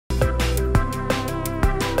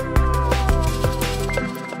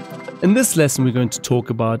In this lesson, we're going to talk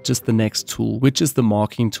about just the next tool, which is the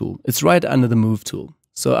marking tool. It's right under the move tool.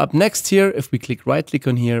 So up next here, if we right click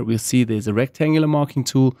on here, we'll see there's a rectangular marking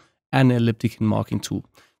tool and an elliptical marking tool.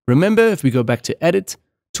 Remember, if we go back to edit,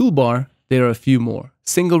 toolbar, there are a few more,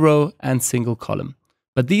 single row and single column.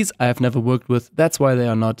 But these I have never worked with. That's why they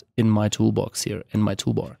are not in my toolbox here, in my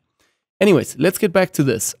toolbar. Anyways, let's get back to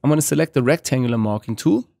this. I'm going to select the rectangular marking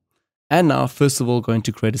tool. And now, first of all, going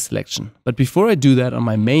to create a selection. But before I do that on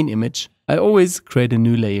my main image, I always create a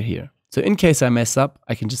new layer here. So in case I mess up,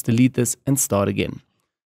 I can just delete this and start again.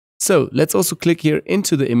 So let's also click here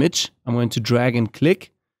into the image. I'm going to drag and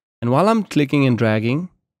click. And while I'm clicking and dragging,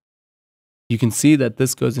 you can see that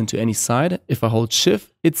this goes into any side. If I hold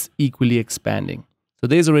Shift, it's equally expanding. So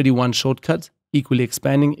there's already one shortcut, equally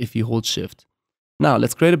expanding if you hold Shift. Now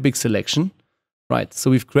let's create a big selection. Right,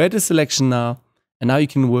 so we've created a selection now. And now you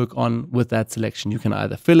can work on with that selection. You can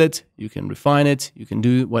either fill it, you can refine it, you can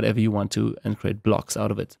do whatever you want to and create blocks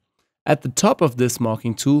out of it. At the top of this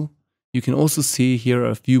marking tool, you can also see here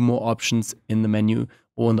are a few more options in the menu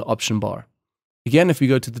or in the option bar. Again, if we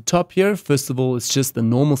go to the top here, first of all, it's just the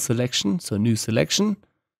normal selection, so new selection.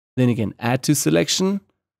 Then again, add to selection.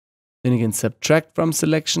 Then again, subtract from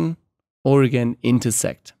selection, or again,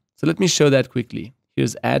 intersect. So let me show that quickly.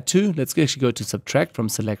 Here's add to. Let's actually go to subtract from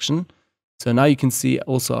selection. So now you can see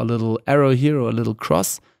also a little arrow here or a little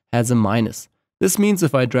cross has a minus. This means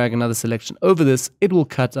if I drag another selection over this, it will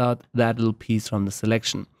cut out that little piece from the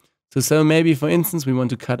selection. So maybe for instance, we want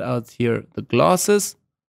to cut out here the glasses.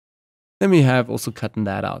 Then we have also cutting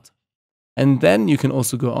that out. And then you can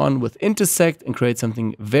also go on with intersect and create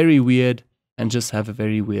something very weird and just have a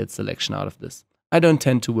very weird selection out of this. I don't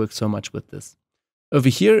tend to work so much with this. Over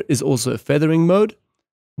here is also a feathering mode,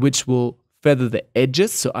 which will feather the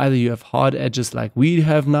edges. So either you have hard edges like we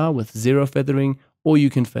have now with zero feathering, or you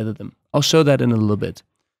can feather them. I'll show that in a little bit.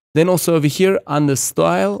 Then also over here under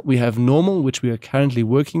style, we have normal, which we are currently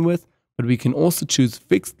working with, but we can also choose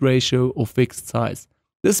fixed ratio or fixed size.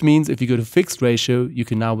 This means if you go to fixed ratio, you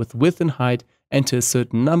can now with width and height enter a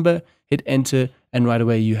certain number, hit enter, and right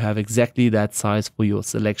away you have exactly that size for your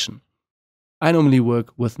selection. I normally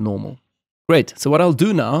work with normal. Great, so what I'll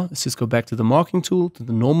do now is just go back to the marking tool, to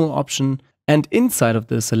the normal option, and inside of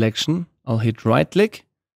the selection, I'll hit right click,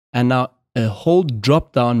 and now a whole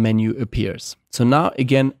drop down menu appears. So now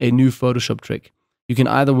again, a new Photoshop trick. You can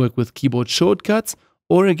either work with keyboard shortcuts,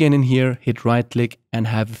 or again in here, hit right click and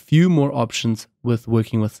have a few more options with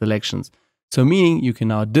working with selections. So meaning you can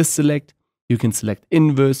now deselect, you can select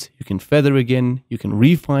inverse, you can feather again, you can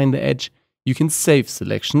refine the edge, you can save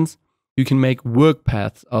selections, you can make work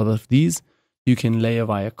paths out of these. You can layer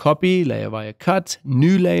via copy, layer via cut,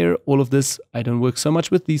 new layer, all of this. I don't work so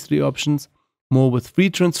much with these three options, more with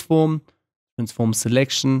free transform, transform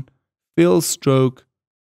selection, fill, stroke,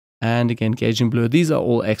 and again, gauge and blur. These are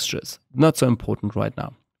all extras, not so important right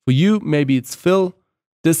now. For you, maybe it's fill,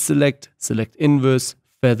 deselect, select inverse,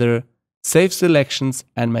 feather, save selections,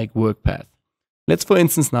 and make work path. Let's, for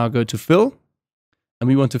instance, now go to fill, and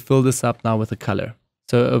we want to fill this up now with a color.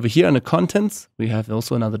 So over here under contents, we have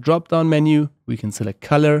also another drop-down menu. We can select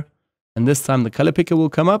color, and this time the color picker will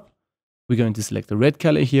come up. We're going to select the red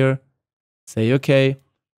color here, say OK.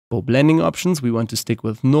 For blending options, we want to stick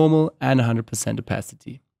with normal and 100%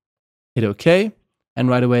 opacity. Hit OK, and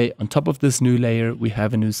right away on top of this new layer, we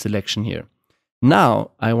have a new selection here.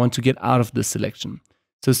 Now I want to get out of this selection.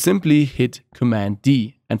 So simply hit Command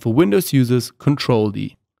D, and for Windows users, Control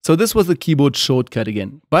D. So this was the keyboard shortcut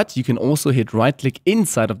again, but you can also hit right click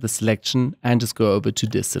inside of the selection and just go over to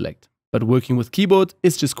deselect. But working with keyboard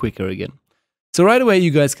is just quicker again. So right away you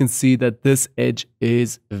guys can see that this edge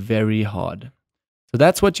is very hard. So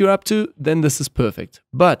that's what you're up to, then this is perfect.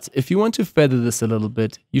 But if you want to feather this a little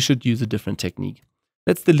bit, you should use a different technique.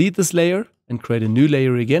 Let's delete this layer and create a new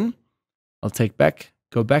layer again. I'll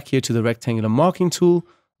go back here to the rectangular marking tool.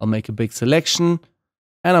 I'll make a big selection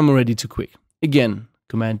and I'm ready to quick. Again,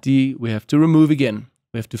 Command D, we have to remove again.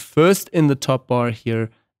 We have to first in the top bar here,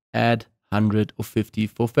 add 100 or 50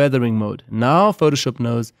 for feathering mode. Now Photoshop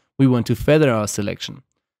knows we want to feather our selection.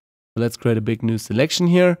 So let's create a big new selection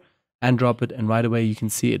here and drop it. And right away you can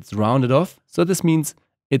see it's rounded off. So this means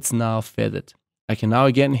it's now feathered. I can now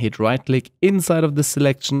again hit right click inside of the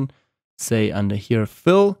selection, say under here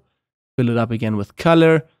fill it up again with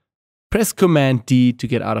color, press Command D to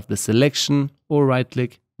get out of the selection, or right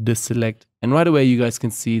click, deselect. And right away, you guys can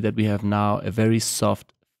see that we have now a very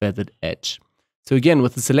soft feathered edge. So again,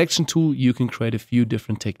 with the selection tool, you can create a few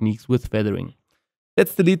different techniques with feathering.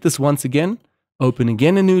 Let's delete this once again, open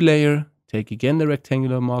again a new layer, take again the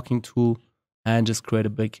rectangular marking tool, and just create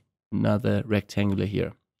another rectangular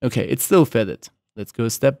here. Okay, it's still feathered. Let's go a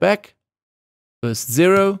step back. First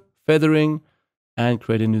 0, feathering, and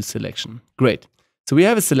create a new selection. Great. So we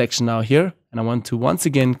have a selection now here, and I want to once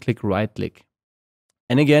again click right click.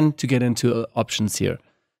 And again, to get into options here.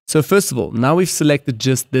 So first of all, now we've selected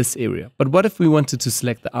just this area. But what if we wanted to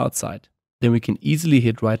select the outside? Then we can easily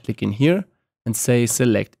hit right click in here and say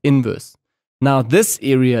select inverse. Now this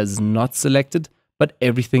area is not selected, but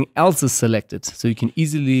everything else is selected. So you can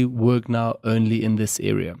easily work now only in this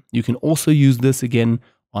area. You can also use this again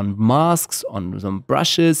on masks, on some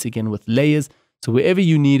brushes, again with layers. So wherever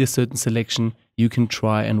you need a certain selection, you can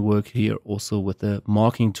try and work here also with the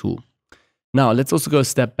marking tool. Now let's also go a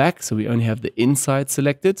step back. So we only have the inside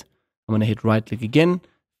selected. I'm going to hit right click again.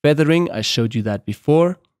 Feathering, I showed you that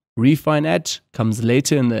before. Refine edge comes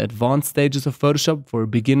later in the advanced stages of Photoshop. For a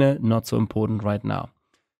beginner, not so important right now.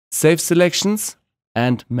 Save selections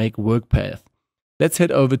and make work path. Let's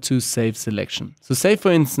head over to save selection. So say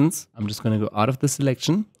for instance, I'm just going to go out of the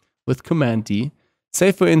selection with Command D.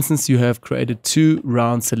 Say for instance, you have created 2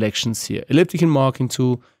 round selections here. Elliptic and marking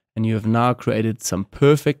tool, and you have now created some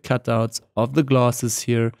perfect cutouts of the glasses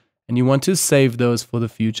here, and you want to save those for the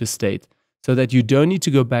future state so that you don't need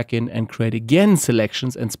to go back in and create again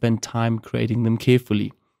selections and spend time creating them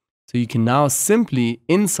carefully. So you can now simply,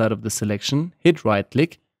 inside of the selection, hit right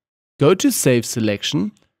click, go to save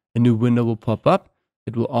selection, a new window will pop up.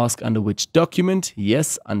 It will ask under which document.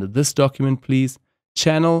 Yes, under this document, please.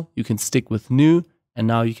 Channel, you can stick with new, and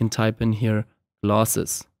now you can type in here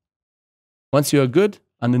glasses. Once you are good,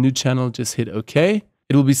 under new channel, just hit OK.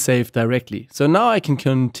 It will be saved directly. So now I can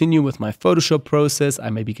continue with my Photoshop process. I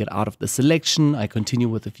maybe get out of the selection. I continue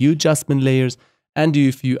with a few adjustment layers and do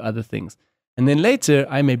a few other things. And then later,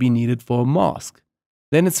 I may be needed for a mask.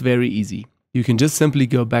 Then it's very easy. You can just simply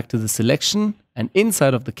go back to the selection and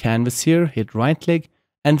inside of the canvas here, hit right click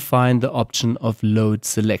and find the option of load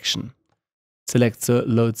selection. Select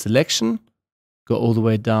load selection, go all the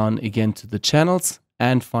way down again to the channels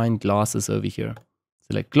and find glasses over here.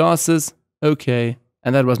 Select glasses, okay.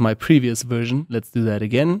 And that was my previous version. Let's do that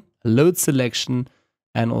again. Load selection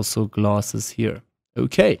and also glasses here.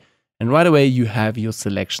 Okay. And right away you have your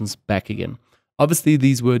selections back again. Obviously,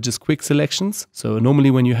 these were just quick selections. So normally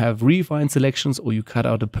when you have refined selections or you cut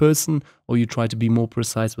out a person or you try to be more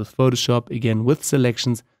precise with Photoshop, again with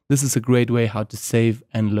selections, this is a great way how to save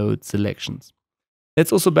and load selections.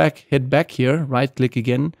 Let's also head back here, right click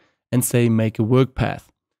again and say make a work path.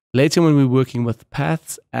 Later when we're working with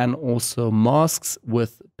paths and also masks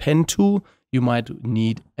with pen tool, you might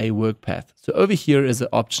need a work path. So over here is an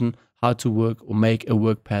option how to work or make a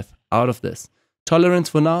work path out of this. Tolerance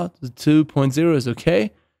for now, the 2.0 is okay.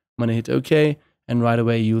 I'm going to hit OK, and right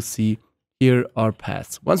away you'll see here are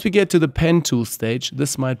paths. Once we get to the pen tool stage,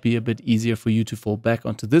 this might be a bit easier for you to fall back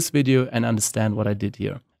onto this video and understand what I did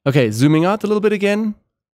here. Okay, zooming out a little bit again,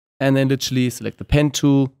 and then literally select the pen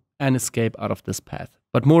tool and escape out of this path.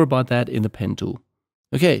 But more about that in the pen tool.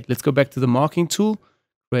 Okay, let's go back to the marking tool,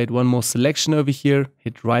 create one more selection over here,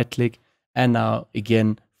 hit right click, and now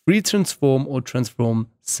again, free transform or transform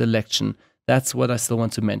selection. That's what I still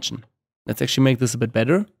want to mention. Let's actually make this a bit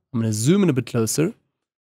better. I'm going to zoom in a bit closer.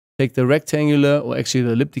 Take the rectangular or actually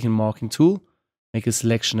the elliptic and marking tool. Make a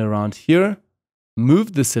selection around here.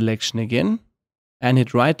 Move the selection again. And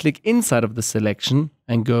hit right click inside of the selection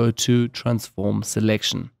and go to transform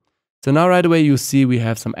selection. So now right away you'll see we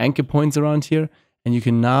have some anchor points around here. And you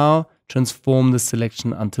can now transform the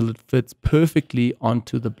selection until it fits perfectly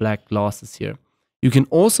onto the black glasses here. You can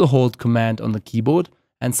also hold Command on the keyboard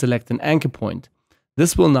and select an anchor point.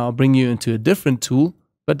 This will now bring you into a different tool,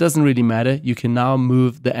 but doesn't really matter. You can now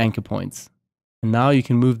move the anchor points. And now you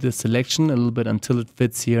can move the selection a little bit until it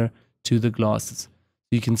fits here to the glasses.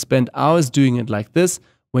 You can spend hours doing it like this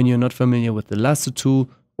when you're not familiar with the lasso tool,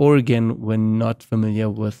 or again, when not familiar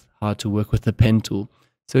with how to work with the pen tool.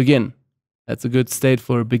 So again, that's a good state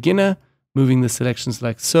for a beginner, moving the selections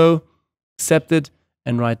like so, accept it,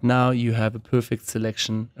 and right now you have a perfect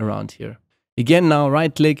selection around here. Again, now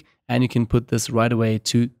right click and you can put this right away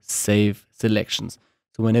to save selections.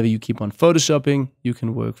 So whenever you keep on photoshopping, you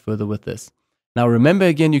can work further with this. Now remember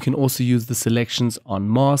again, you can also use the selections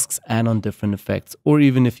on masks and on different effects. Or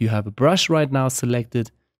even if you have a brush right now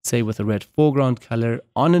selected, say with a red foreground color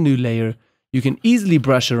on a new layer, you can easily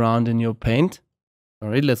brush around in your paint. All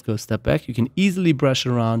right, let's go a step back. You can easily brush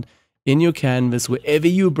around in your canvas. Wherever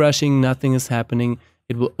you're brushing, nothing is happening.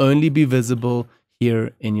 It will only be visible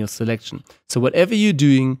here in your selection. So whatever you're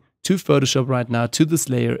doing to Photoshop right now to this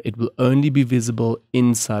layer, it will only be visible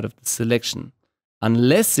inside of the selection.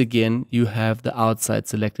 Unless again, you have the outside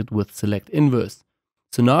selected with select inverse.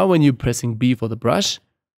 So now when you're pressing B for the brush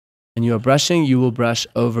and you are brushing, you will brush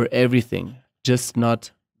over everything. just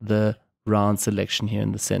not the round selection here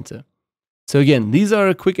in the center. So again, these are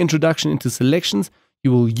a quick introduction into selections.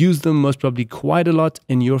 You will use them most probably quite a lot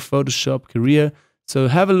in your Photoshop career. So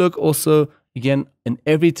have a look also. Again, in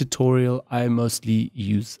every tutorial, I mostly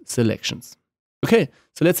use selections. Okay,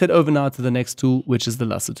 so let's head over now to the next tool, which is the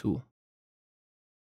lasso tool.